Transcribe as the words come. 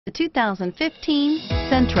The 2015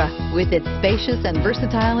 Sentra. With its spacious and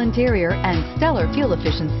versatile interior and stellar fuel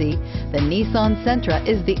efficiency, the Nissan Sentra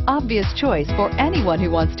is the obvious choice for anyone who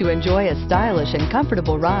wants to enjoy a stylish and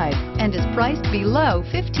comfortable ride and is priced below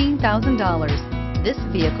 $15,000. This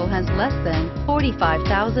vehicle has less than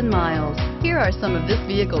 45,000 miles. Here are some of this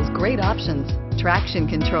vehicle's great options: traction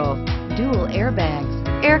control, dual airbags,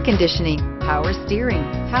 air conditioning, power steering,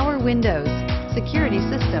 power windows, security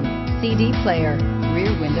system, CD player,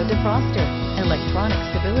 rear window defroster, electronic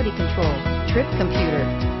stability control, trip computer.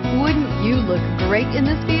 Wouldn't you look great in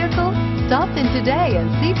this vehicle? Stop in today and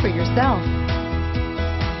see for yourself.